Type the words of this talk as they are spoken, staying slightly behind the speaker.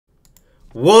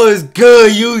What's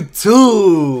good,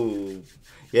 YouTube?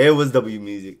 Yeah, it was W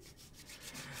Music.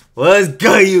 What's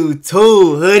good,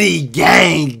 YouTube? Hoodie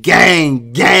gang,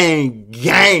 gang, gang,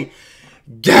 gang,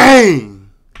 gang.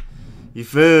 You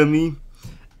feel me?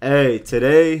 Hey,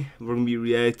 today we're gonna be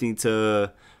reacting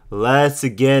to Last to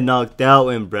Get Knocked Out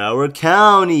in Broward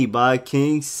County by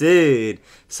King Sid.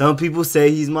 Some people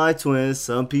say he's my twin.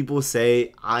 Some people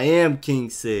say I am King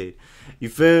Sid. You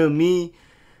feel me?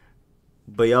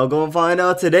 But y'all gonna find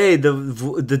out today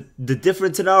the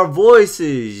difference in our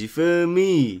voices. You feel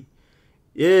me?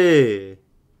 Yeah.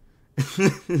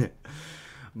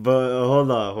 But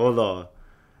hold on.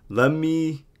 Let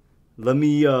me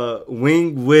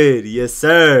wing with, yes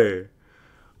sir.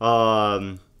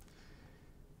 I'll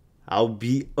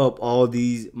beat up all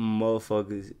these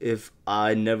motherfuckers if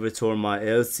I never tore my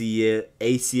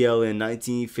ACL in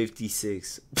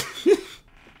 1956.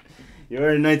 You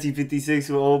heard in 1956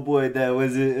 with old boy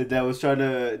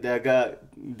that got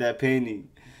that painting.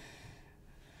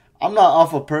 I'm not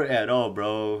off of perk at all,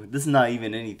 bro. This is not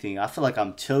even anything. I feel like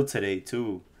I'm chill today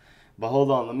too. But hold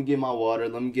on, let me get my water.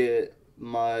 Let me get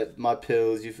my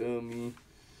pills. You feel me?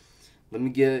 Let me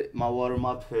get my water,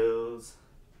 my pills,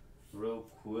 real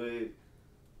quick.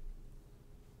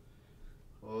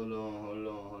 Hold on.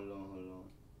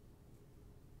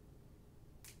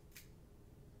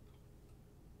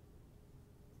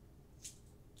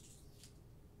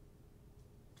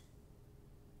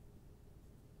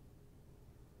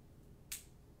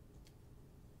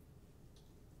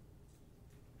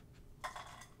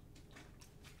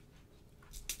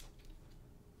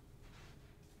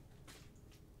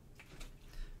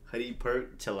 Hoodie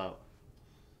perk, chill out.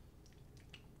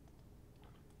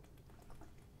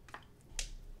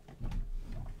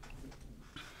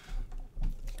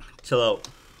 Chill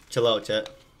out, chat.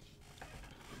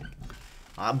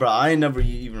 Bro, I ain't never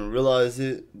even realized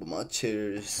it, but my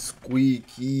chair is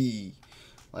squeaky.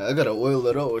 Like, I gotta oil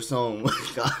it up or something.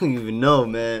 I don't even know,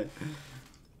 man.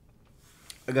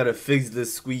 I gotta fix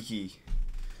this squeaky.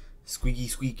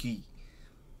 Squeaky.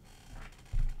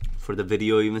 For the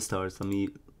video even starts, let me,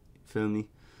 feel me?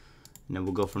 And then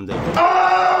we'll go from there.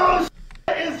 Oh,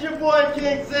 it's your boy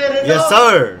King Sid. Yes,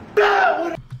 sir.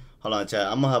 Hold on, chat.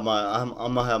 I'm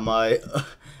gonna have my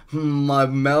my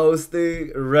mouse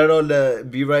thing right on the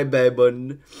be right back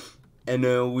button, and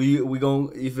then we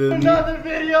gon', you feel me? Another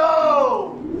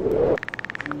video.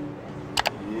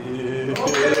 Yeah.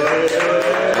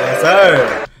 Yes,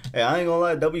 sir. Hey, I ain't gonna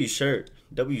lie. W shirt.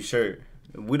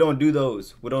 We don't do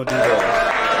those. Look,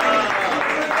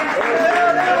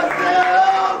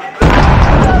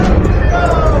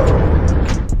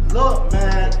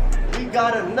 man, we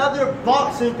got another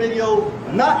boxing video.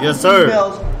 Not yes, the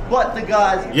females, sir. but the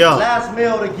guys. Yeah. Last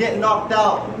male to get knocked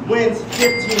out wins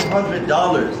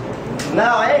 $1,500.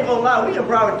 Now I ain't gonna lie, we in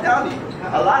Broward County.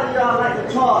 A lot of y'all like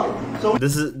to talk. So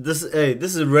this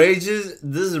is Rage's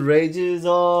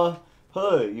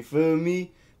hood. You feel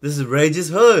me? This is Rage's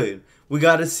hood. We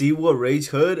gotta see what Rage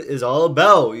Hood is all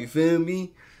about. You feel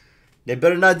me? They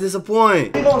better not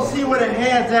disappoint. We gonna see where the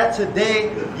hands at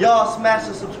today. Y'all smash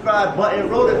the subscribe button.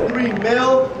 Roll the 3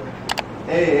 mil.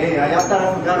 Hey, y'all thought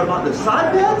I forgot about the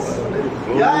side bets?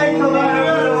 Y'all ain't come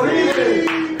out here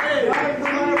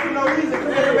for no reason.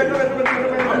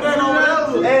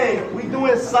 Hey, we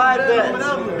doing side bets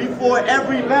before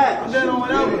every match. We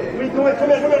doing, come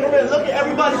here. Look at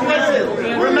everybody's faces.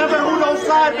 Remember who those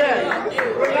side bets.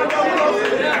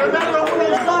 Remember who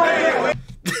those side bets.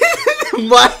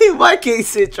 Why King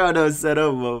Sid trying to set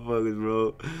up motherfuckers,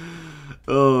 bro?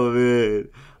 Oh man,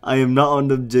 I am not on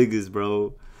them jiggers,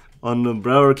 bro. On the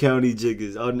Broward County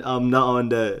jiggers, I'm not on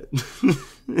that.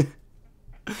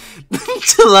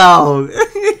 Chill out.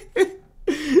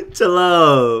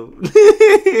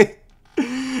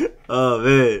 Oh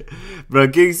man, bro,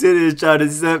 King Sid is trying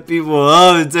to set people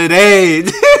up today.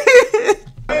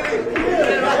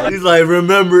 He's like,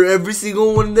 remember every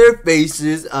single one of their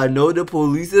faces. I know the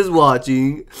police is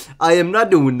watching. I am not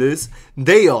doing this.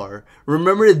 They are.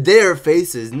 Remember their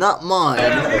faces, not mine.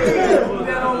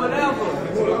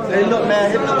 Hey, look,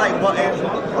 man, hit the like button.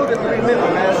 Go to 3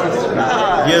 minutes, man.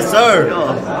 Subscribe. Yes, sir.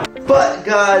 But,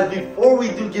 guys, before we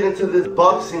do get into this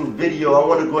boxing video, I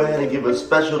want to go ahead and give a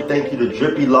special thank you to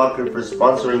Drippy Locker for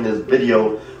sponsoring this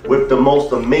video with the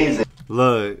most amazing.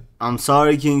 Look, I'm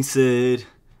sorry, King Sid.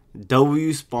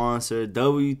 W sponsor,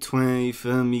 W twin, you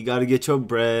feel me? Gotta get your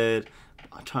bread.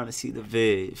 I'm trying to see the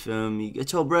vid, you feel me?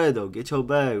 Get your bread though, get your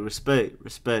bag. Respect.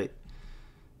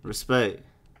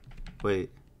 Wait.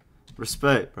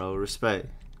 Respect, bro, respect.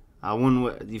 I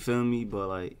wouldn't, you feel me? But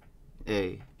like,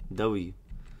 hey, W.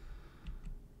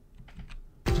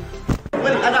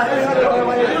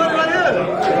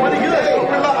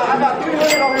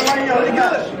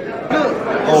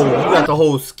 the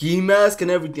whole ski mask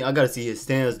and everything. I gotta see his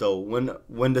stance though.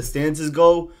 When the stances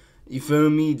go, you feel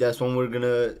me? That's when we're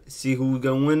gonna see who's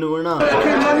gonna win or not.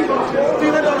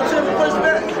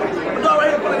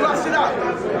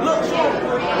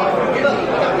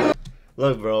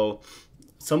 Look, bro.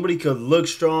 Somebody could look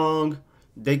strong.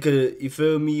 They could, you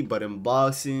feel me? But in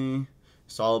boxing,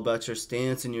 it's all about your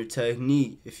stance and your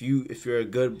technique. If you're a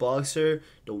good boxer,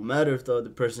 don't matter if the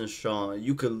other person is strong.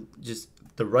 You could just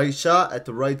the right shot at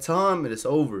the right time and it's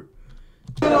over.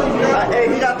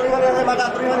 Hey, he got 300 on him, I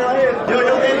got 300 on him.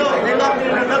 Yo, they locked me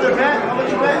in another bet. How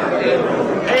much you bet?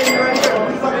 80 right here.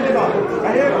 Who's fucking it up?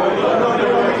 Right here?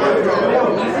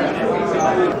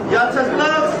 Y'all touch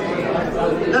gloves?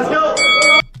 Let's go.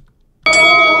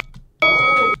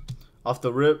 Off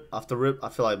the rip, I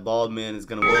feel like Bald Man is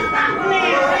gonna win.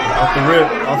 Off the rip,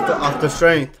 off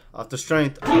the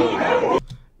strength.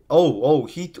 Oh,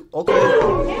 okay.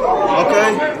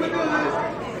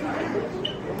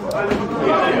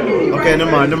 Okay,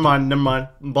 never mind.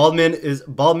 Bald man is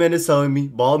selling me.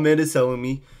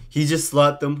 He just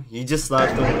slapped him.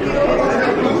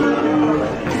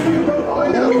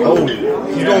 Oh,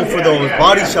 he's going for those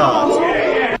body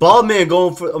shots. Bald man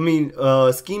going for,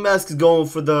 Ski Mask is going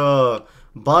for the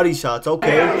body shots.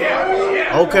 Okay.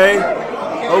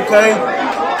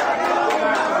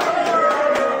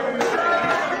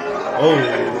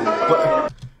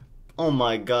 Oh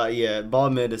my god, yeah,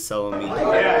 Bald man is selling me.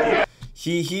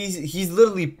 He's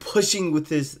literally pushing with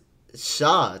his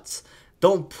shots.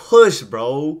 Don't push,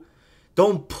 bro.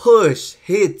 Don't push.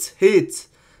 Hit.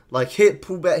 Like hit,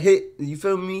 pull back, hit. You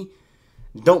feel me?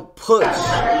 Don't push.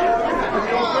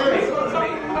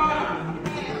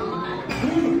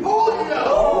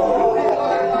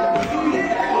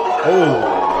 Oh.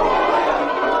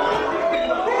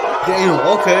 Damn,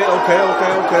 okay.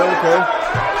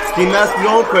 Ski Mask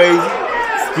going crazy.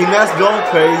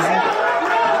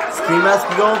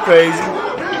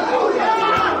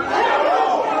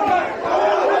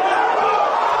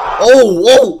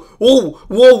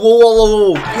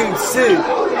 Whoa. Pink shit.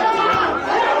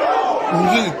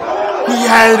 He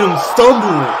had him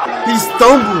stumbling. He's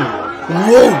stumbling.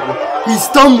 Whoa. He's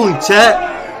stumbling, chat.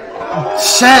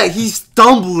 He's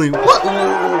stumbling. What?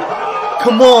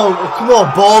 Come on,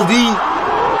 Baldy.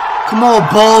 Come on,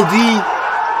 Baldy.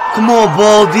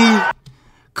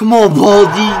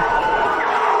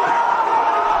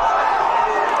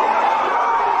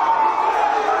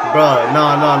 Bruh,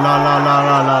 nah.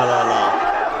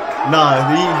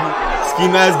 Ski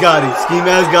Mask got it.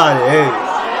 Hey,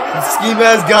 Ski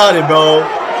Mask got it, bro.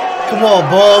 Come on,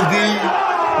 Baldy.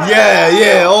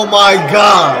 Yeah. Oh my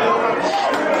god.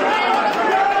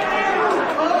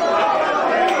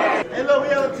 Hey, look, we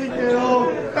have a ticket,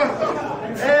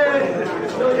 Hey,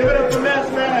 give it up to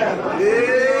Mask Man.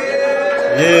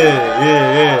 Yeah.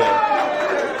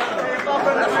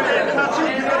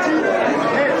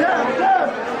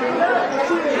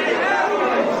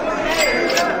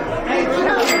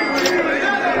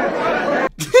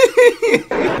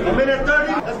 A minute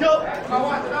 30, let's go.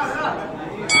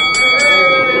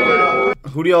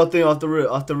 Who do y'all think off the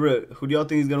rip? Who do y'all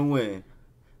think is gonna win?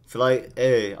 Feel like,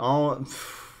 hey, I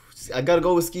gotta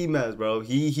go with Ski Mask, bro.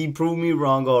 He proved me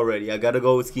wrong already. I gotta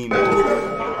go with Ski Mask.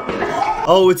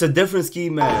 Oh, it's a different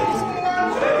Ski Mask.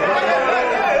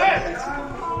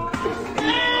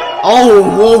 Oh,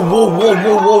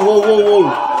 whoa.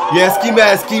 Yeah, Ski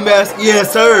Mask.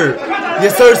 Yes, sir,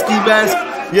 Ski Mask.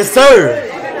 Yes,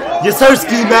 sir,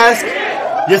 Ski Mask.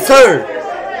 Yes, sir.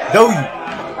 W.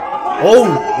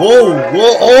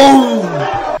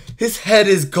 Oh. His head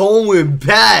is going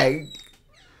back.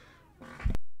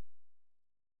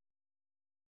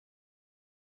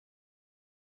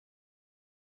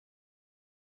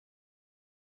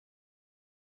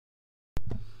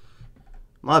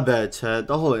 My bad, chat.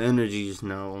 The whole energy just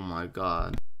now. Oh my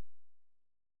god.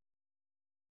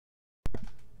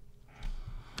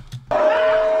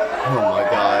 Oh my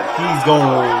god.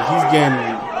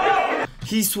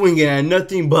 He's swinging at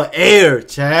nothing but air,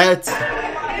 chat.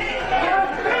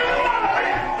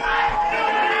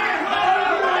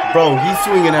 Bro, he's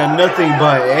swinging at nothing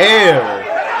but air.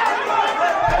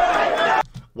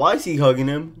 Why is he hugging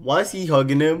him?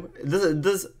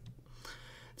 This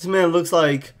man looks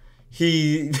like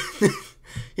he's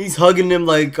hugging him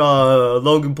like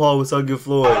Logan Paul was hugging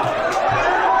Floyd.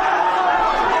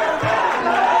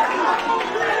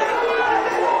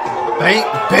 Bang.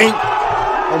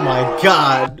 Oh my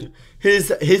god. His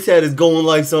head is going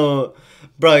like some,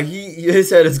 bro. His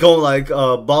head is going like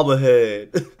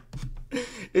bobblehead.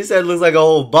 His head looks like a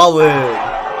whole bobblehead.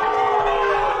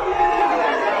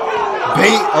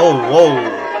 Bang. Oh whoa.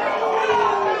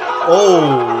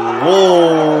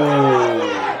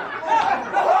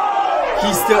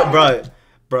 still,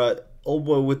 bruh. Old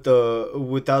boy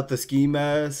without the ski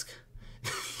mask,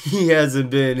 he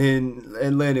hasn't been in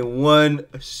and landed one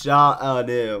shot on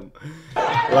him.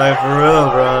 Like for real,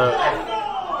 bruh.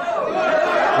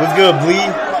 What's good,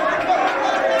 Bleed?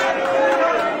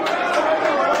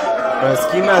 Bruh,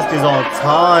 ski mask is on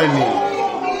timing.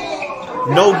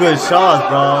 No good shots,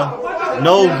 bruh.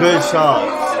 No good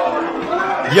shots.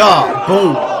 Yeah,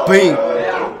 boom, bing.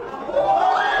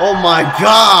 Oh my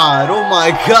god, oh my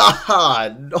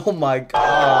god, oh my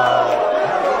god.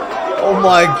 Oh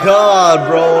my god,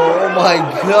 bro, oh my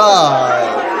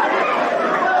god.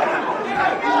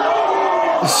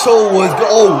 The show was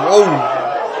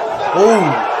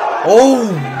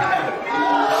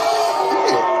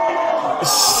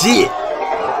shit.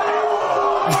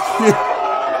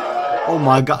 Oh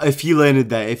my god, if he landed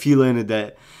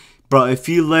that, bro, if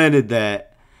he landed that,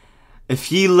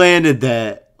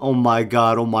 oh my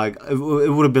god, it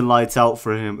would have been lights out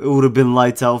for him.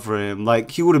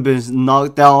 Like, he would have been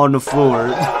knocked out on the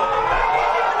floor.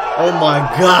 Oh my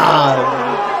god.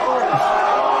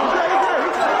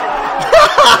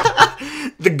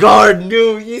 The guard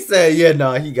knew. He said, yeah,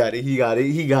 nah, he got it. He got it.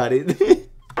 He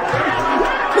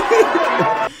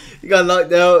got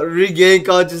knocked out, regained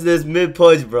consciousness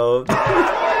mid-punch, bro.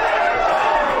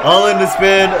 All in the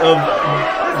span of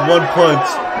one punch.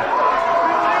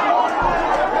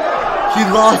 He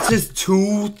lost his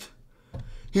tooth.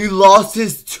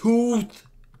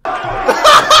 Bro.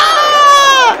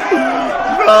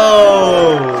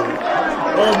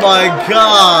 Oh my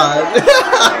god.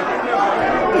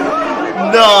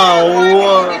 No.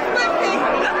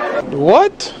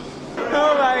 What?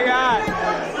 Oh my god.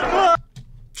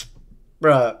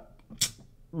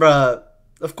 Bruh.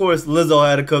 Of course, Lizzo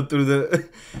had to come through to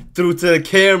the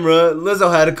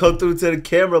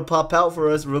camera. Pop out for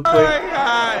us real quick. Oh my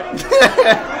god.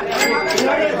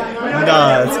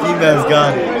 Nah, Ski Mask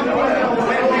got it.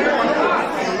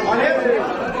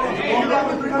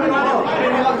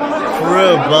 For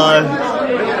real, bud.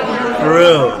 For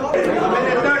real.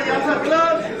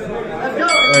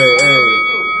 Hey.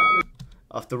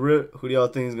 Off the rip, who do y'all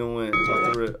think is gonna win?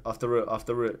 Off the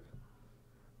rip.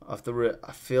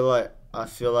 I feel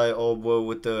like old boy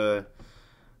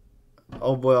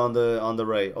on the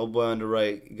right. Old boy on the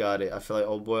right got it. I feel like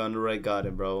old boy on the right got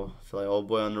it, bro.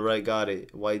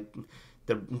 White,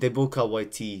 they both got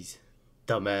white tees.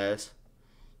 Dumbass.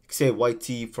 You can say white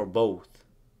tee for both.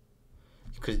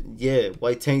 Cause yeah,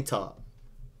 white tank top.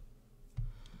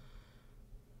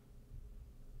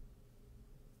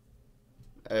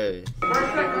 Hey.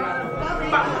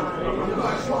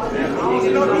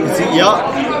 See, yup.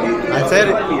 I said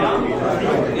it.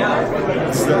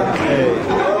 Hey.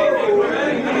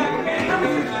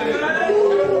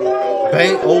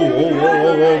 Bang. Oh,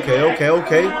 okay.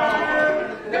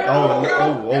 Oh,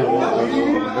 never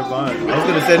mind. I was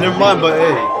gonna say never mind, but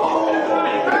hey.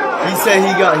 He said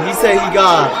he got a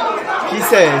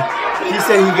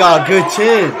good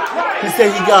chin. He said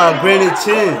he got a granite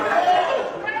chin.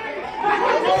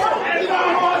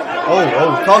 Oh,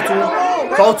 talk to him.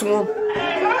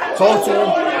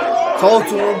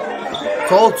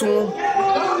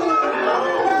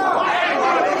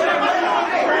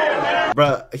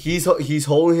 Bruh, he's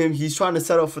holding him. He's trying to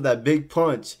set up for that big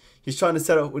punch.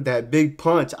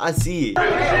 I see it.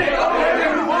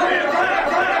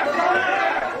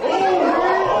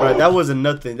 Bruh, that wasn't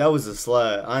nothing. That was a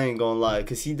slap. I ain't gonna lie.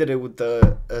 Because he did it with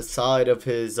the side of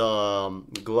his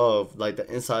glove. Like the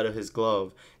inside of his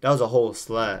glove. That was a whole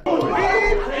slap.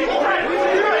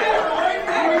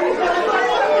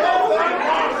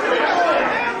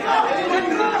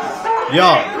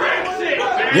 Yeah.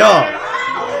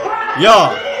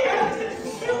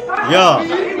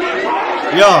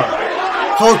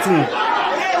 Talk to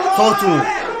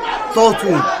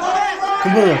him.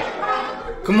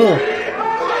 Come on.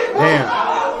 Damn.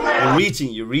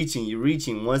 You're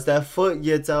reaching. Once that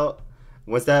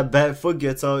back foot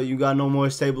gets out, you got no more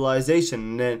stabilization.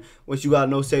 And then once you got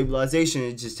no stabilization,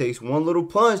 it just takes one little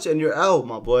punch and you're out,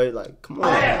 my boy. Like, come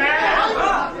on.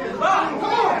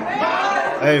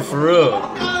 Hey, for real.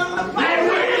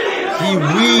 He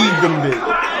weaved them bit.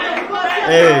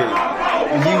 Hey,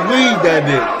 he weaved that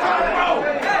bit.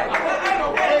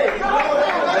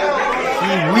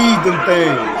 He weaved them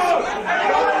things.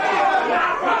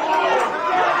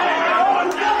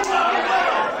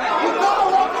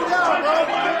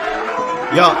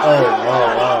 Yo, oh.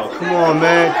 Come on,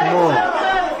 man.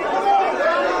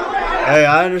 Hey,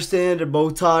 I understand they're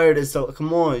both tired and so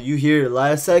come on, you hear it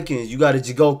last seconds. You gotta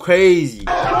just go crazy.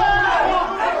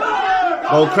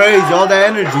 All that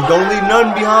energy. Don't leave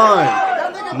nothing behind.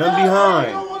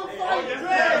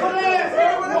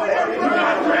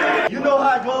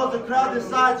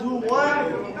 decides who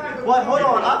won. But hold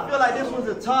on, I feel like this was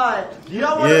a tie. You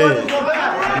don't want to go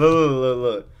back.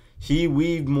 Look. He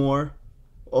weaved more.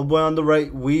 Old boy on the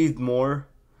right weaved more.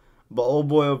 But old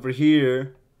boy over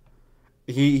here,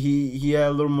 he had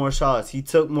a little more shots. He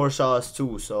took more shots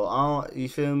too. So I don't, you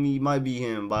feel me? It might be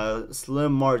him by a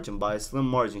slim margin.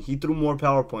 He threw more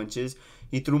power punches.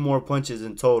 He threw more punches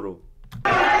in total.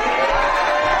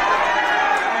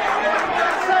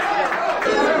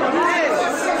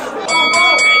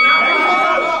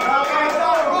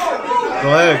 Go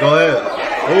ahead.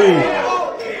 Ooh.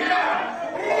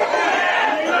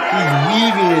 He's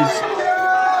weaving his...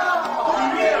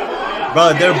 Bro,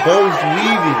 they're both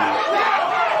weaving.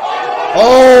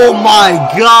 Oh my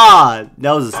god!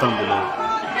 That was a stumble though.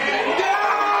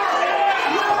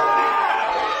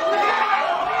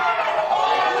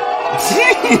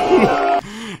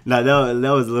 Nah,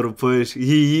 that was a little push.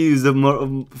 He used the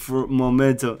for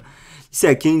momentum. You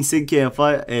said King Sig can't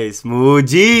fight. Hey, Smooth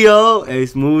Geo. Hey,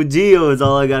 Smooth Geo is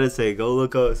all I gotta say. Go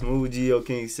look up Smooth Geo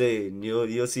King Sig.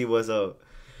 You'll see what's up.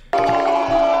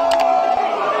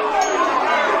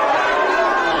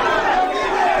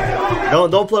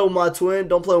 Don't play with my twin.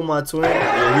 Don't play with my twin.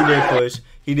 Yeah,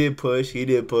 he did push. He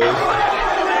did push.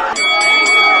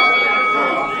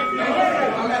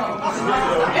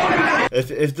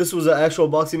 If this was an actual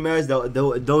boxing match,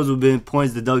 those would have been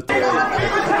points deducted.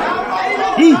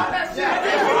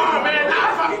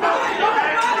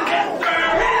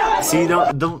 See,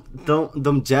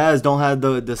 them Jazz don't have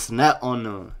the snap on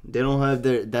them. They don't have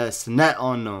that snap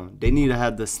on them. They need to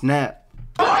have the snap.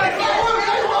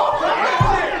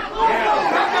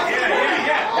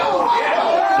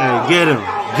 Hey, get him.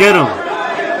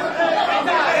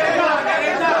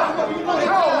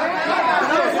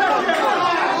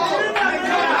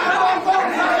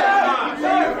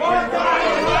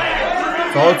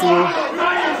 Talk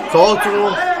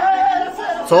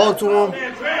to him.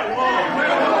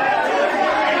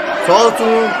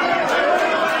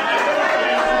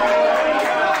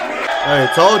 Hey,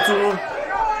 talk to him.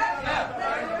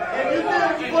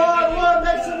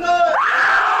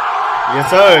 Yes,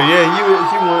 sir. Yeah, he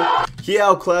won. He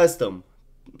outclassed them.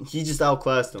 He just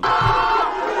outclassed them.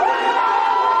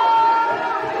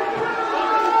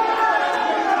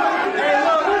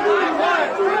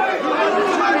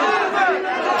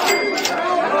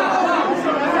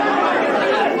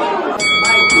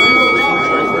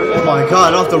 Oh my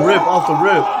god, off the rip.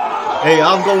 Hey,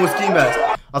 I'm going with Ski Mask.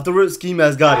 Off the rip, Ski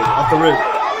Mask got it. Off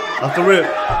the rip.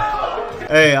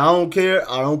 Hey, I don't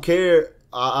care.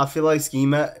 I feel like Ski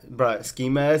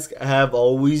Mask have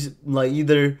always like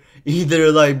either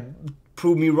like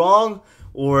prove me wrong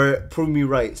or prove me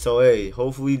right. So hey,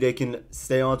 hopefully they can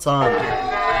stay on time.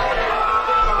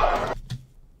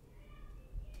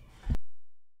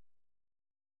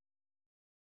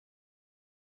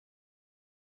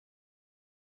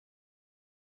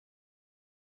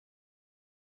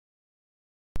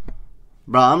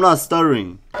 Bro, I'm not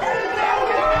stuttering.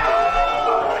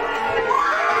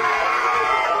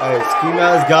 Hey, Ski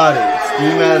Mask got it.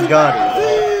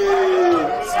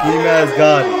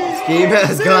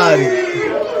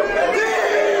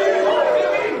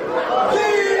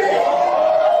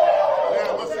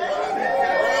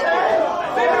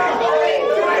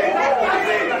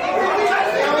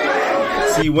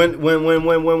 See, when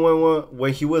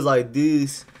he was like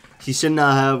this, he should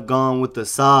not have gone with the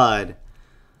side.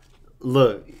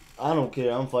 Look, I don't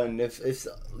care. I'm fighting. It's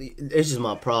just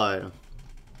my pride.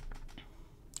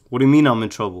 What do you mean I'm in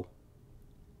trouble?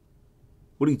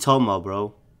 What are you talking about,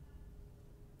 bro?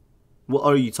 What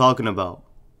are you talking about?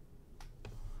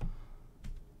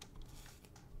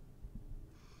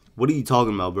 What are you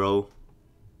talking about, bro?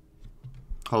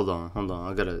 Hold on.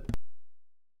 I gotta...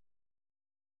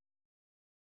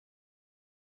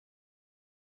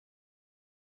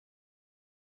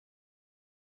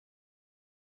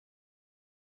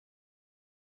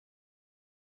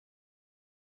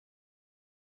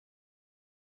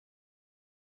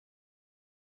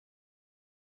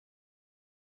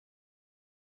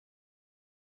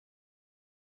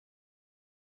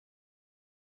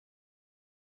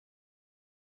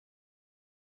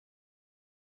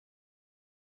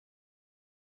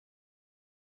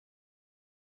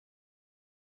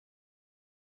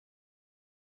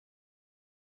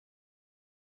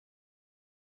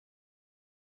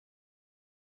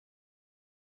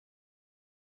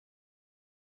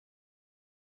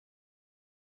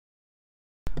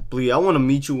 Blee, I want to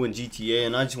meet you in GTA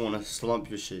and I just want to slump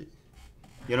your shit.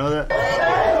 You know that?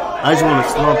 I just want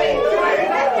to slump you.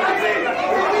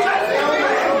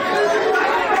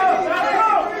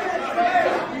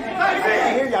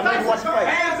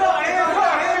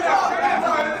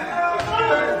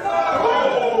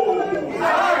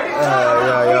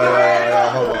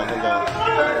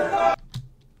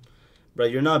 Bro,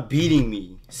 you're not beating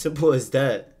me. Simple as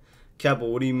that. Capo,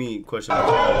 what do you mean? Question mark.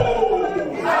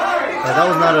 That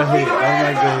was not a hit. That was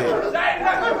not a good hit.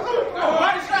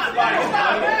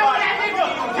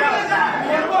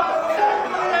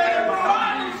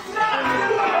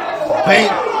 Bang!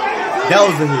 That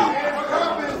was a hit.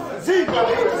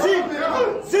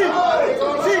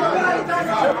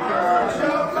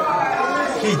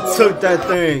 He took that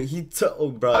thing. He took. Oh,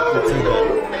 bro. He took that.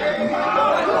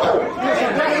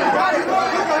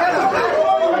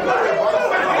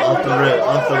 Off the rip.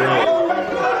 Off the rip.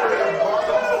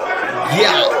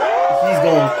 Yeah. He's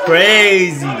going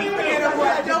crazy.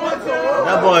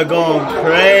 That boy going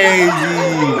crazy.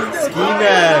 Ski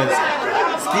mask.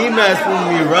 Ski mask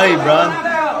proving me right, bro.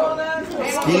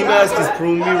 Ski mask is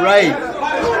proving me right.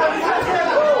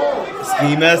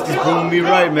 Ski mask is proving me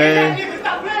right, man.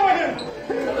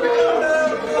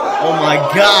 Oh my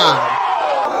god.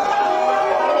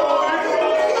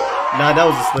 Nah, that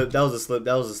was a slip. That was a slip.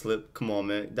 That was a slip. Come on,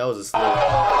 man. That was a slip.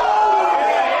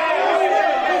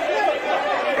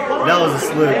 That was a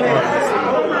slip.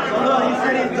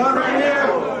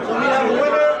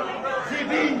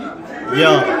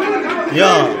 Yeah.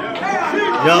 Yeah.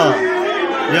 Yeah.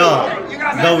 Yeah.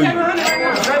 W.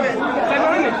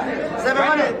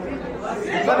 700.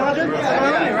 700, right?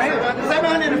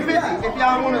 750 if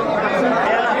y'all want to.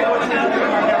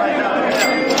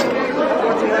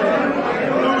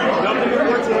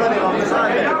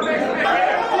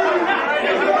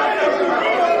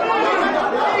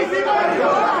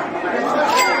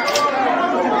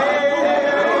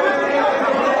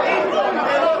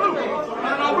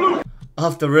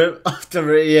 Off the rip,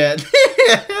 yeah.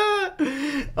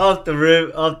 Off the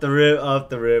rip,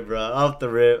 bro. Off the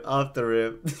rip.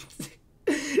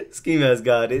 Ski Mask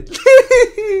got it.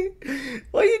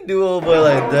 Why you do old boy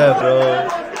like that, bro?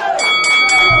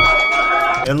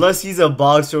 Unless he's a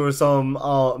boxer or something.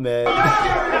 Oh, man.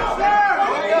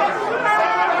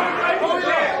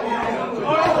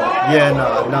 Yeah,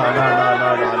 no.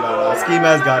 Ski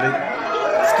Mask got it.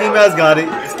 Ski Mask got it.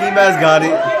 Ski Mask got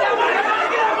it.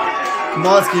 Come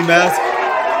on, Ski Mask.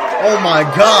 Oh my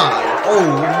god. Oh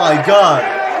my god.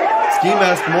 Ski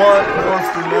Mask, come on. Come on,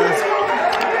 Ski Mask.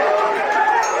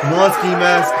 Come on, Ski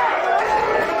Mask.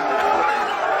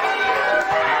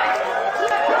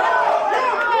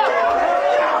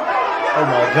 Oh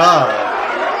my god.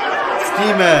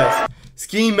 Ski Mask.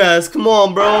 Ski Mask, come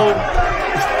on, bro.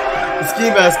 Ski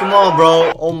Mask, come on,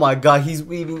 bro. Oh my god, he's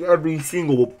weaving every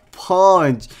single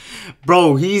punch.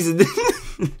 Bro, he's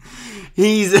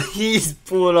he's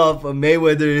pulling off a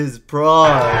Mayweather in his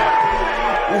prime.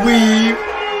 Weave.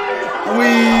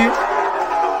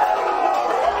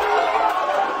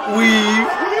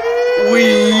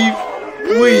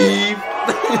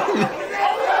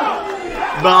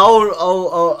 But I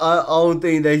don't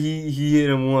think that he hit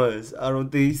him once. I don't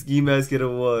think Ski Mask hit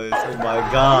him once. Oh my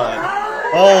god.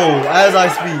 Oh, as I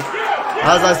speak.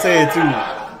 As I say it too.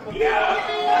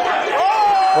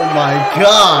 Oh my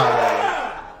god.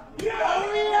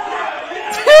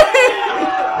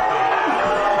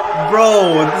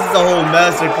 Bro, this is a whole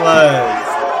masterclass.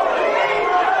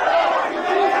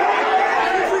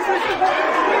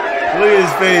 Look at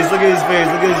his face, look at his face,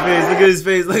 look at his face, look at his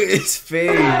face, look at his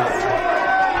face.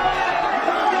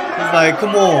 He's like,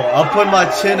 come on, I'll put my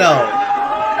chin out.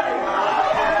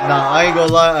 Nah, I ain't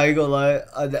gonna lie.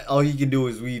 All he can do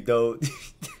is weave, though.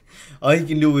 All he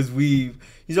can do is weave.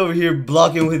 He's over here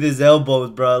blocking with his elbows,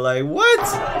 bro. Like, what?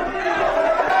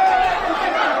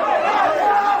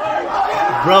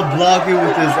 Bro blocking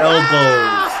with his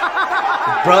elbows.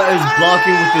 Bro is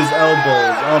blocking with his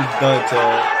elbows. I'm done,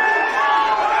 Chad.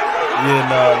 Yeah,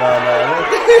 no.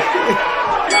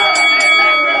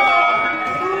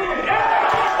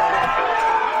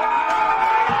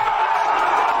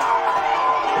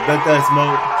 Bet that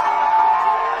smoke.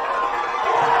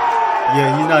 Yeah,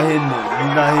 he's not hitting it.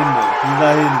 He's not hitting it. He's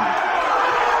not hitting it.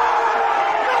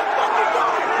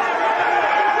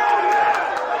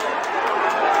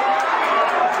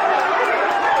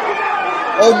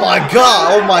 Oh my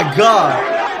god! Oh my god!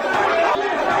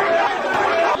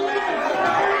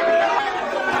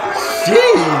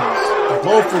 Jeez!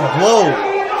 Blow for blow.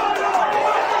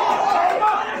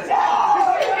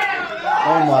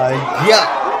 Oh my god!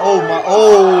 Oh my! Oh!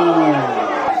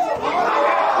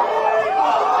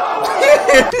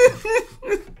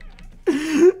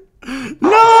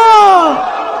 No!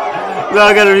 No,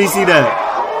 I gotta re-see that.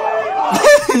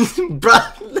 Bro,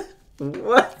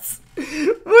 what?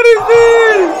 What is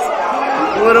this?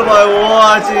 What am I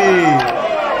watching?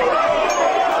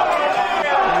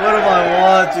 What am I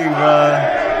watching,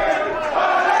 bro?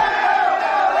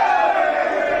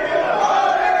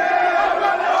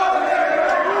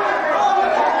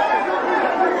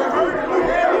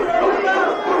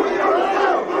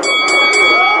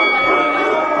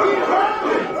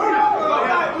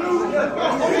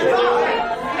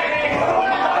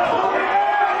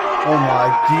 Oh my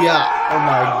god. Oh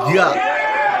my god.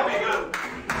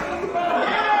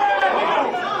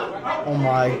 Oh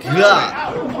my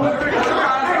god.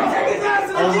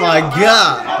 Oh my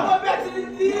god.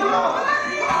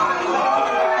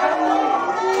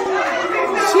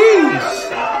 Jeez.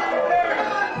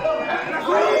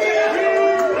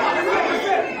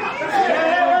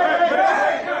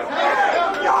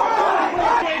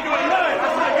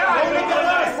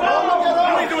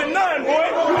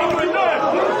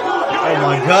 Oh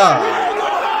my god.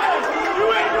 You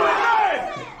ain't doing nothing.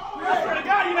 I swear to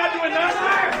God, you're not doing nothing.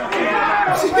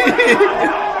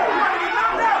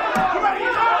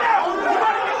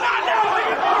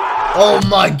 Oh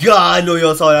my god, I know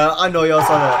y'all saw that. I know y'all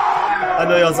saw that. I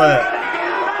know y'all saw that.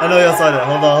 I know y'all saw that.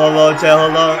 Hold on, chat,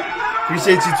 hold on.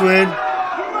 Appreciate you, twin.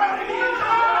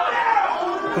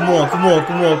 Come on.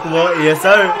 Yes,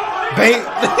 sir. Bang.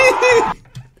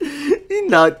 He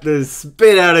knocked the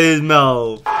spit out of his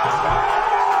mouth.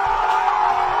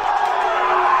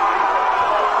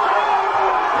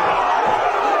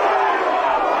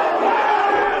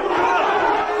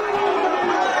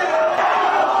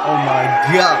 Oh my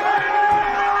god.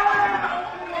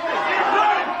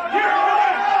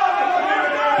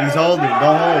 He's holding. Don't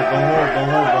hold.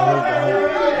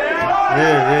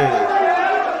 Yeah.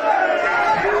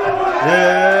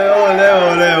 Yeah, ole.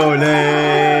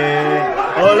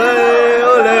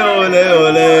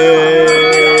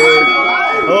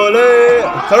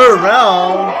 Third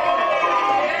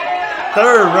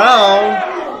round.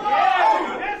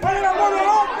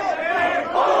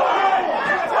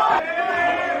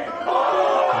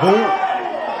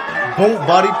 Boom,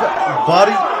 body.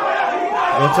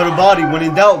 Go to the body. When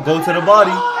in doubt, go to the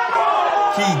body.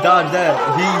 He dodged that.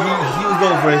 He was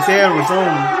going for his hand or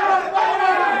something.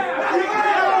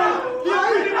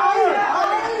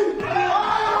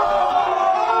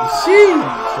 Sheesh.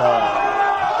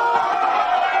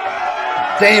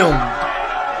 Damn.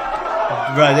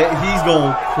 Right, he's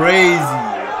going crazy.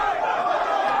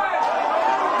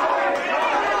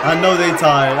 I know they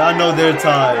tired. I know they're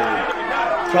tired.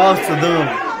 Props to them.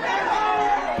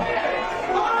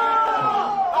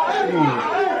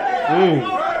 Ooh.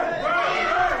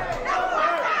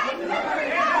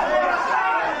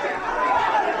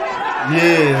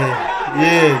 Yeah.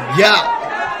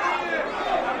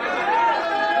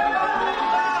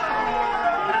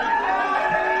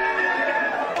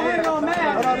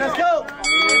 Let's go.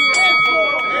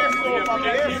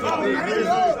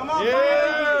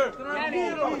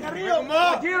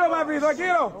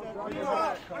 Tranquilo.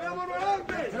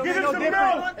 Give him some milk.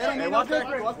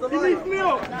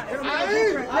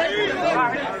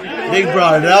 They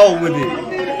brought it out with it.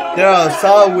 They're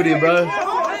outside with it, bro.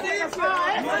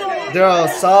 They're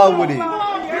outside with it.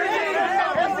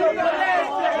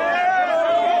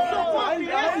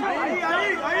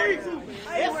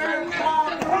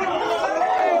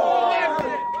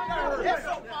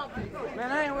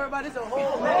 Man, I ain't worried about this a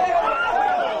whole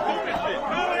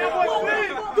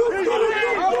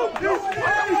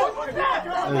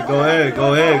Hey,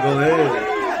 go ahead.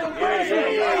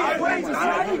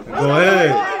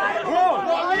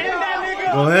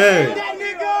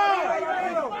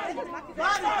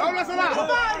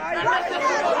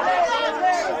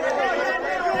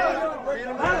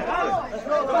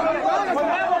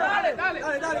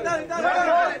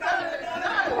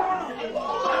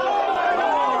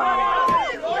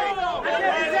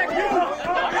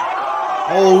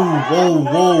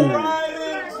 Whoa.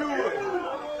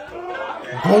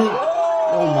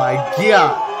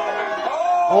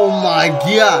 Oh my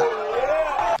god.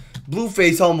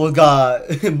 Blueface almost got.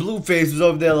 Blueface was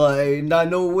over there like not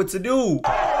knowing what to do.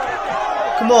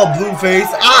 Come on, Blueface.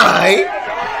 I.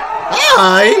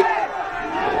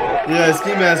 Yeah,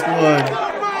 Ski Mask won.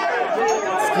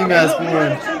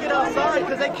 Get outside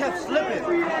because they kept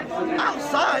slipping.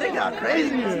 Outside, they got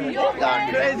crazy. Look,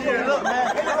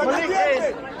 man. Malik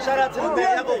Hayes, shout out to the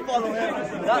man. Y'all go follow him.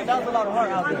 That was a lot of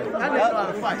heart out there. That was a lot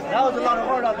of fight. That was a lot of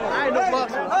heart out there. I ain't no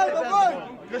boxer.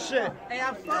 Good shit. Hey,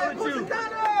 I'm following you.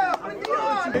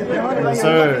 Yes,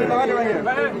 sir. You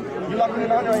locked in the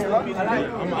right here, huh? You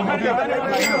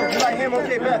like him?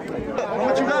 Okay, bet. How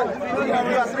much you got? You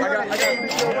got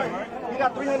 300. You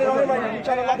got 300 on him right now. You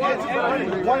trying to lock in?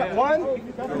 One?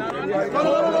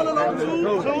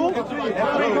 No. 2 and 3.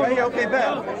 Hey, okay,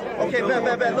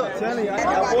 bet. Look.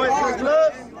 Y'all boys to the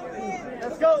club.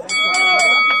 Let's go.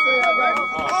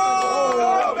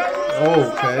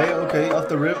 Okay. Off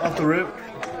the rip.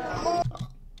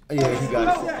 Yeah, he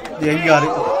got it.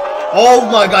 Oh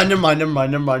my god, never mind,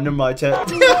 chat.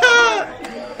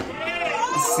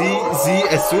 See,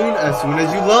 as soon as you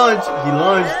lunge,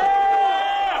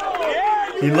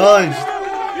 he lunged.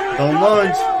 Don't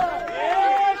lunge.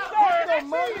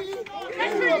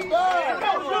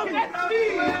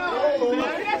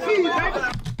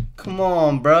 Come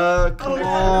on, bruh. Come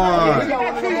on.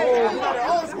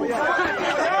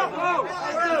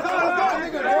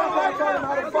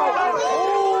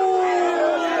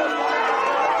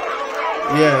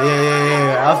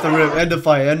 Yeah. Off the rip. End the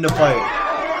fight. End the fight.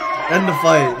 End the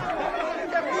fight.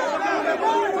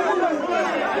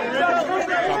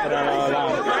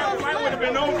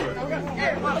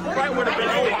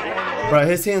 Bro,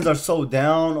 his hands are so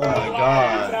down. Oh my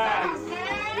god.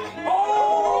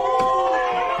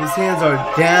 His hands are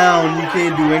down. You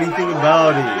can't do anything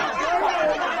about it.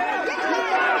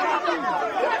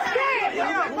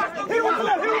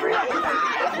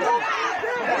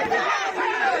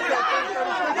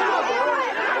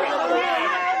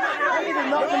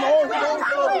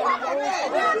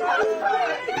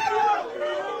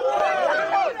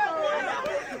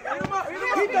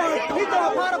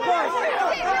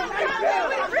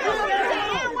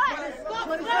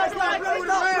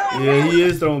 Yeah, he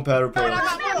is throwing powder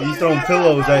puffs. He's throwing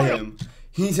pillows at him.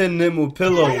 He's hitting him with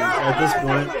pillows at this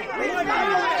point.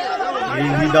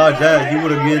 He dodged that. He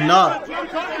would have been knocked.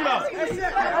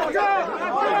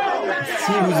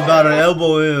 He was about to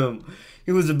elbow him.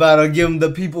 He was about to give him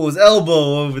the people's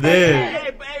elbow over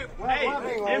there.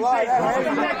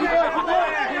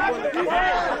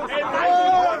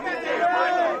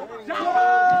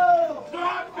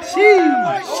 Sheesh.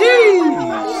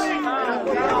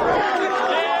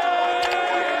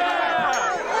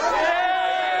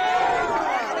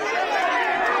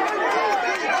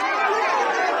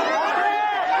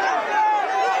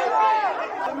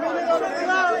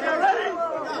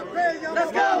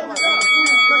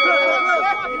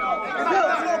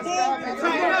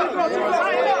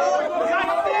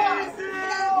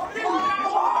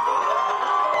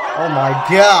 Oh my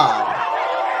god.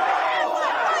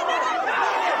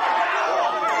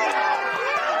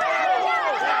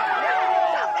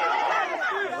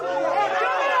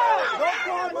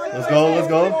 Let's go.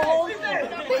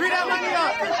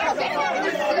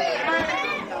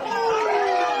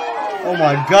 Oh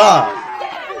my god.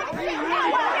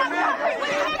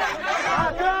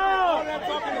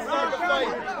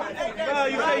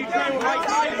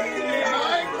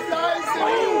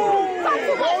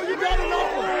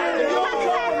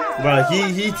 Bro,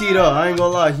 he teed up. I ain't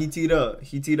gonna lie, he teed up.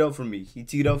 He teed up for me. He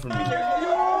teed up for me.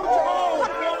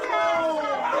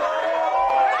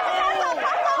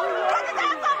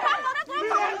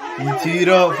 He teed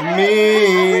up for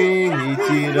me. He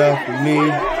teed up for me.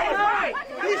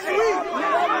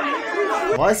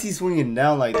 Why is he swinging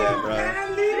down like that, bro?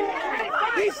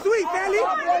 He's sweet, Belly.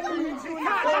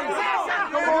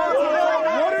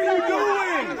 What are you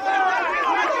doing?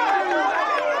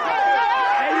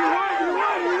 Hey, you won.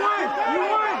 Come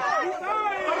on.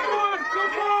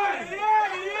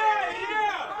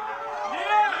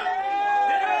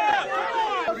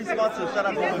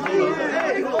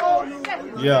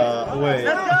 Yeah, wait.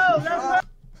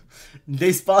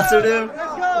 They sponsored him?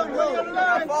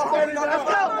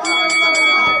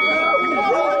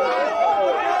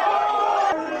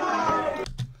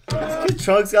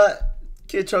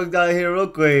 Kid Trunks got here real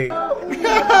quick.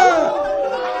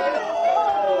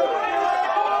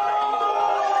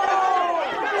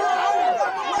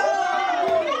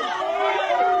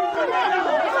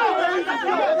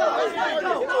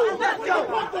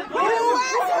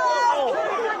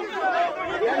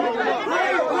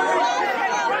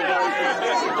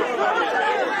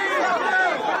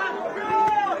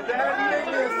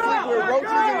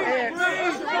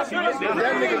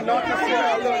 That nigga knocked his shit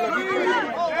out.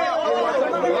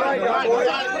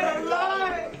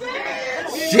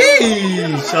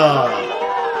 Sheesh.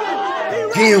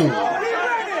 Damn.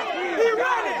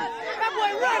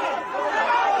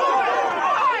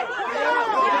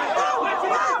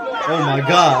 Oh my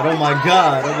god.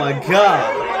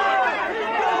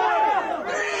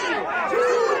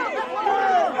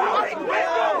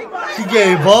 He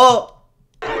gave up.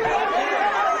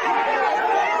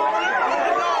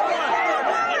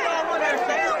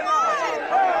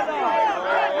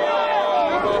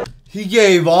 He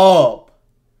gave up.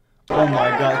 Oh my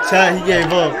god. Chat, he gave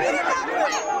up.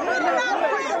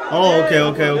 Oh, okay.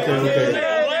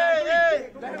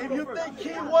 If you think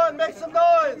he won, make some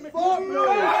noise.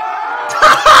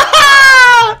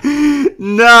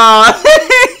 Nah.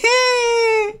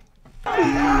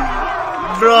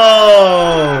 Bro.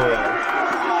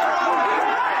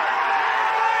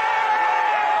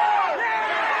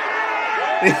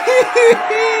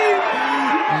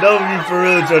 W for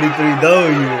real, 23.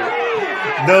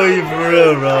 W for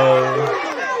real, bro.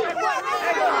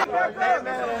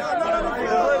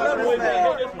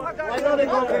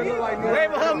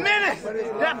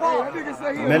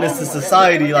 Menace to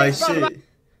society like shit.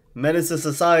 Menace to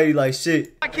society like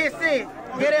shit. I can't see it.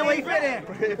 Get in where you fit in.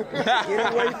 Get in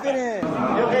where you fit in.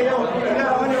 Okay, yo, you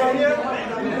got 100 right here.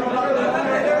 100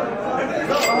 right here.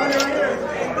 Go, 100 right here.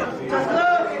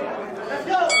 Let's go. Let's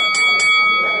go.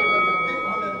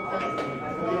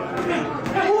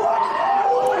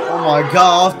 Oh my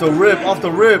god, off the rip, off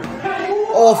the rip.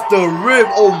 Off the rip.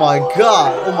 Oh my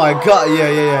god. Oh my god.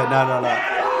 Yeah. Nah.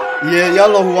 Yeah, y'all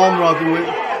know who I'm rocking with.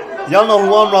 Y'all know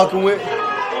who I'm rocking with.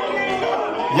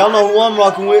 Y'all know who I'm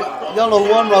rocking with. Y'all know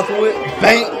who I'm rocking with.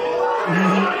 Bang.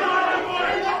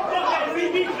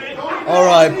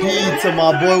 R.I.P. to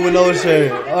my boy with no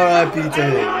shade. R.I.P. to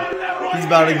him. He's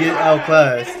about to get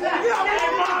outclassed.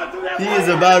 He is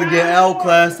about to get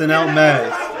outclassed and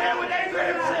outmassed.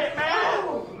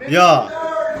 Yeah.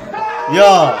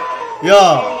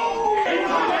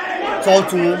 Talk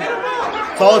to him.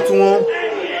 Talk to him.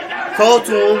 Talk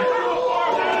to him.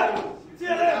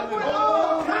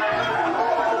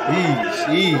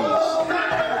 Sheesh.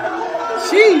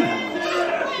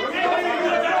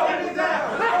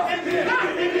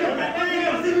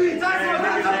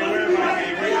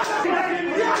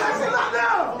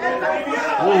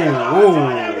 Ooh.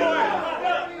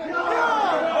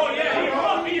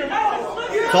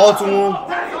 Talk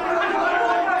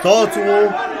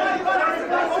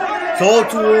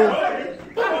to him.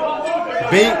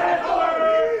 Bink.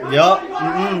 Yup.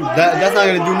 That's not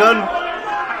gonna do nothing.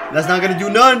 That's not gonna do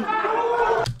none.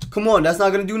 Come on, that's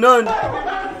not gonna do none.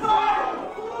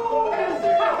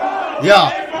 Yeah.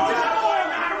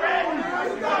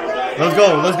 Let's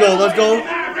go. Let's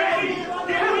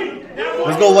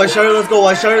go, white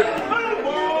shirt.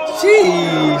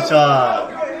 Sheesh.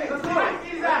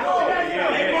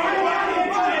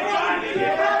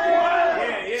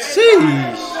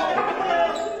 Sheesh.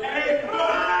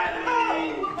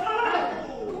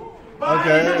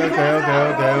 Okay.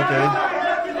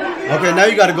 Okay, now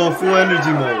you gotta go full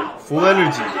energy mode. Full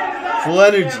energy.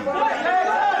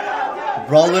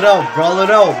 Brawl it out.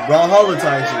 Brawlhalla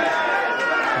type shit.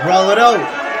 Brawl it out.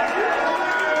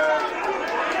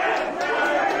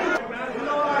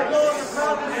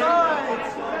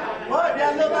 What?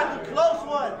 That looked like a close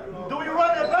one. Do we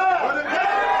run it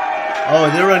back? Oh,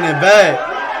 they're running it back.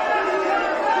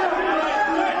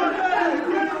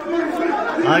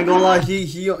 I ain't gonna lie,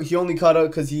 he only caught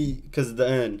up because of the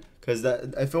end. Because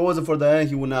that if it wasn't for the end,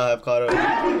 he would not have caught up.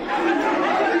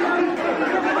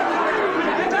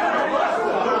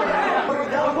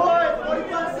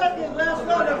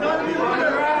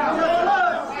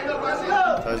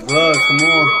 Touch gloves, come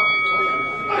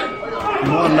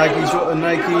on, Nike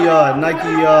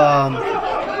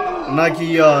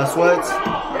sweats.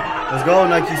 Let's go,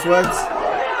 Nike sweats.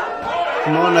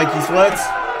 Come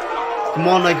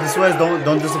on, Nike sweats.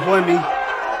 Don't disappoint me.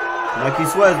 Nike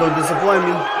sweats, don't disappoint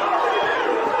me.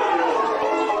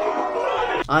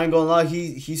 I ain't gonna lie,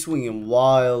 he's swinging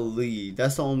wildly.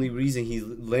 That's the only reason he's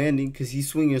landing, because he's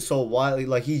swinging so wildly,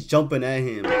 like he's jumping at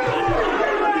him.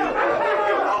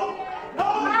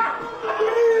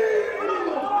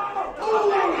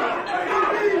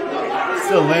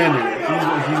 Still landing.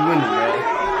 He's winning,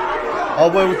 man.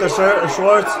 Old boy with the shorts.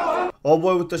 Old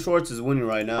boy with the shorts is winning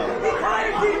right now.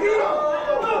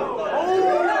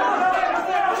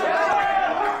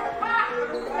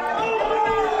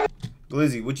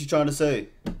 Glizzy, what you trying to say?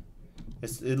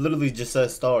 It literally just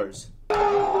says stars.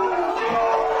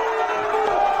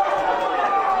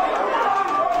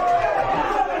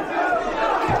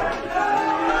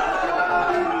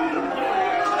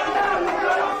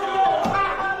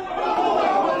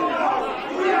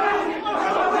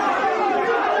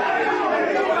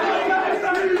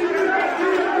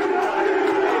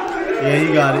 Yeah,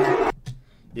 he got it.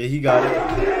 Yeah, he got it.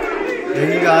 Yeah,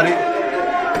 he got it.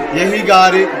 Yeah, he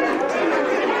got it.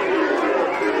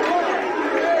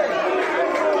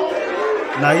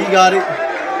 Now he got it.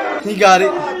 He got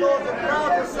it.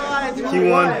 He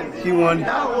won. He won.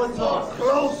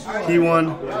 He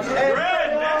won.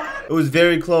 It was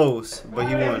very close, but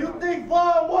he won. You think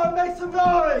Vaughn won? Make some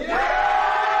noise.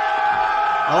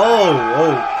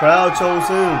 Oh, crowd chose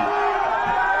him.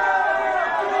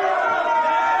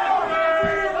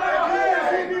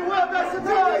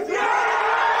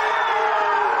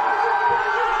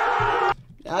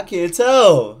 I can't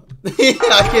tell.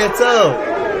 I can't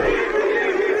tell.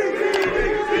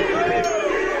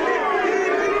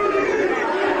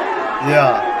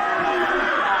 Yeah.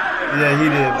 Yeah, he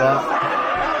did, Bob.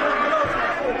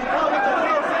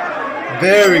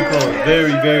 Very close.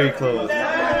 Very, very close.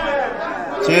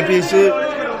 Championship.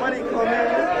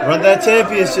 Run that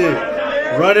championship.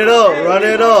 Run it up. Run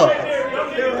it up.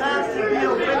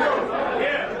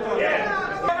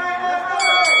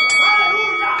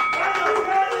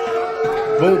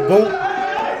 Boom, boom.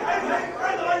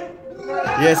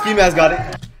 Yeah, Ski Mask got it.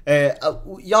 Hey,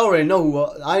 y'all already know who.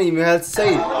 I didn't even have to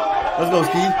say it. Let's go,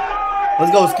 Ski.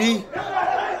 Let's go, Ski.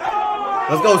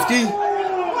 Let's go, Ski.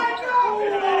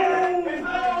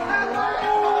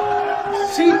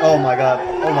 Oh my god.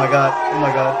 Oh my god. Oh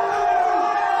my god.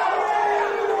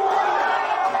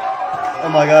 Oh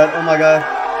my god. Oh my god.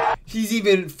 He's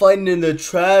even fighting in the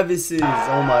Travises.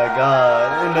 Oh my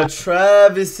god. In the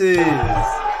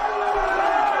Travises.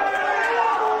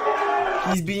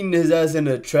 He's beating his ass in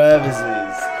the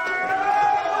Travises.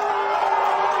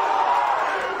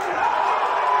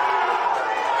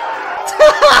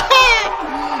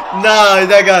 Nah,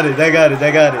 that got it. That got it.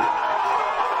 That got it.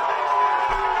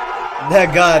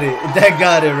 That got it. That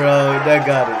got it, bro. That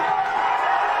got it.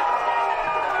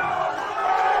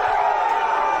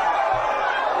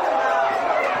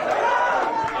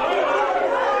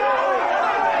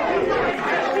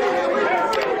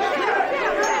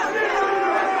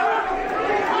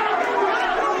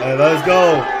 Hey, let's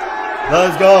go.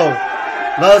 Let's go.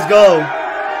 Let's go.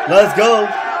 Let's go.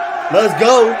 Let's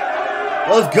go.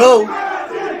 Let's go.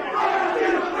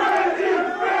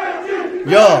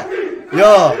 Yo.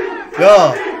 Yo.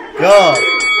 Yo, yo,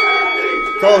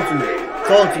 talk to me,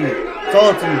 talk to me,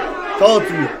 talk to me, talk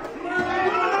to me.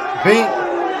 Bink,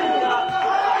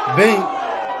 bink,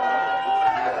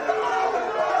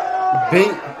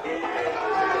 bink.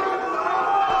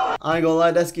 I ain't gonna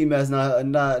lie, that Ski Mask not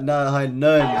hiding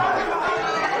nothing.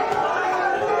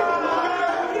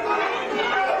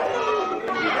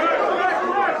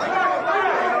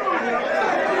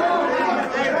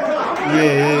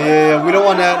 Yeah. We don't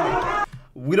want that.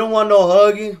 We don't want no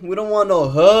hugging. We don't want no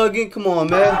hugging. Come on,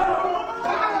 man.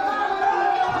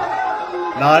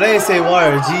 Nah, they didn't say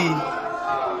YRG.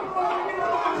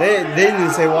 They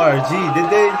didn't say YRG, did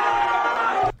they?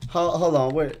 Hold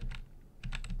on, wait.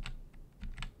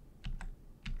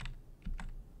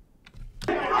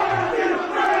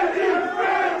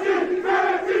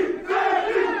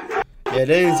 Yeah, they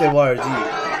didn't say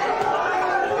YRG.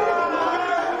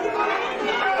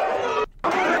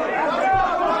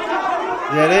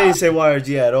 Yeah, they didn't say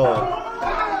YRG at all.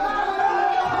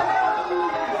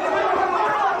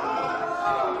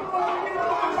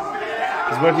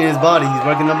 He's working his body. He's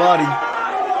working the body.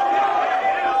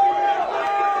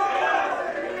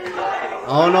 I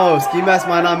don't know. Ski Mask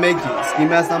might not make it. Ski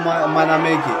Mask might not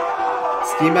make it.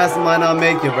 Ski Mask might not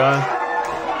make it, bruh.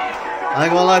 I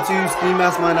ain't gonna lie to you. Ski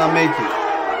Mask might not make it.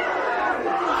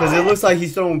 Because it looks like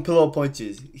he's throwing pillow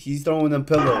punches. He's throwing them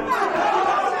pillows.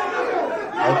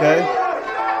 Okay?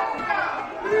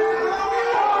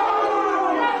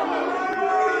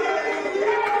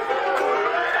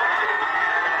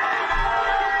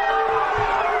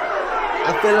 I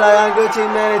feel like I'm Gucci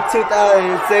Man in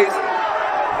 2006.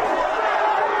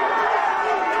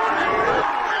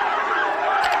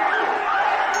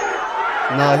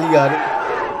 Nah, he got it.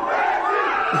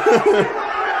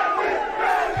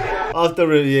 Off the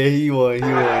rip, yeah, he won. He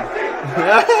won.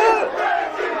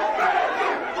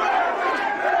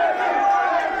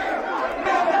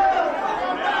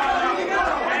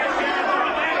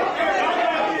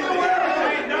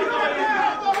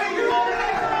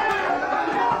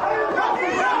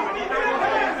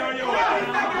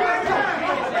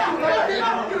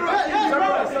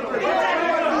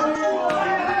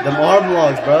 Them arm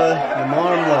locks, bruh. Them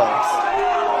arm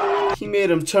locks. He made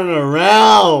him turn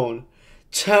around.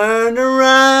 Turn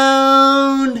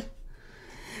around.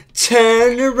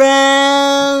 Turn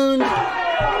around.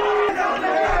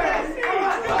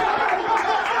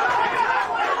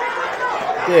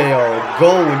 They are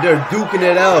going. They're duking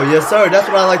it out. Yes, sir. That's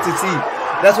what I like to see.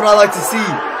 That's what I like to see.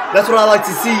 That's what I like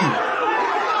to see.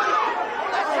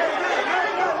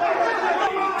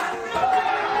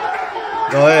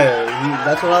 Go ahead.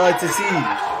 That's what I like to see.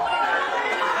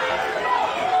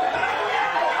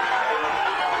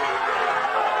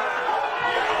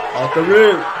 Off the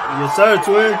rip. Yes, sir,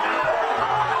 twin.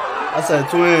 I said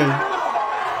twin.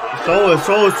 Show us,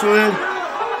 twin.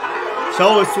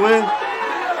 Show us, twin.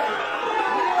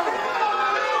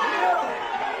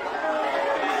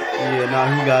 Yeah, nah,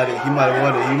 he got it. He might have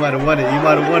won it. He might have won it. He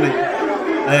might have won it.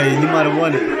 Hey, he might have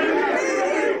won it.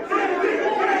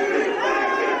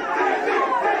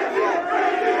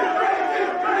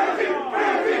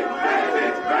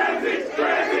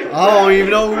 I don't even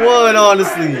know who won,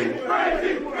 honestly.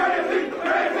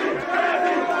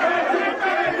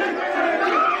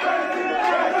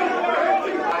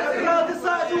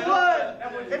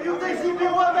 If you think CP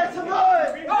won, make some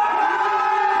noise.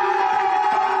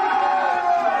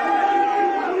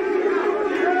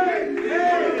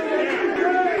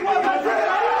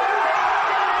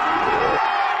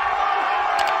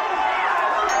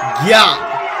 Yeah.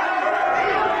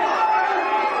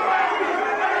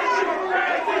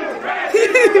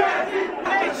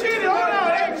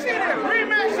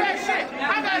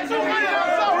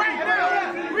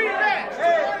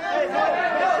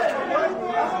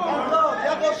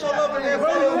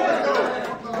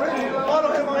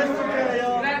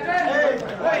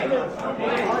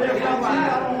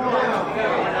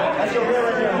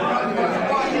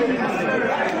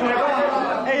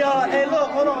 Hey,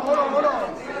 look, hold on.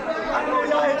 I know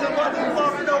y'all ain't just watching this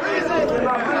for no reason.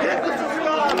 Hit the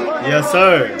subscribe button. Yes,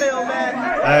 sir. Man.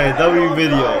 Hey, W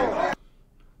video.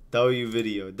 W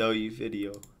video.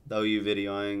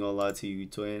 I ain't gonna lie to you,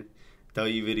 twin.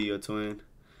 W video, twin.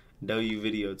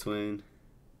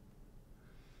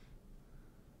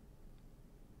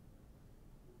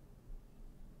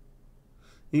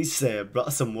 He said,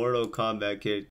 brought some Mortal Kombat kick.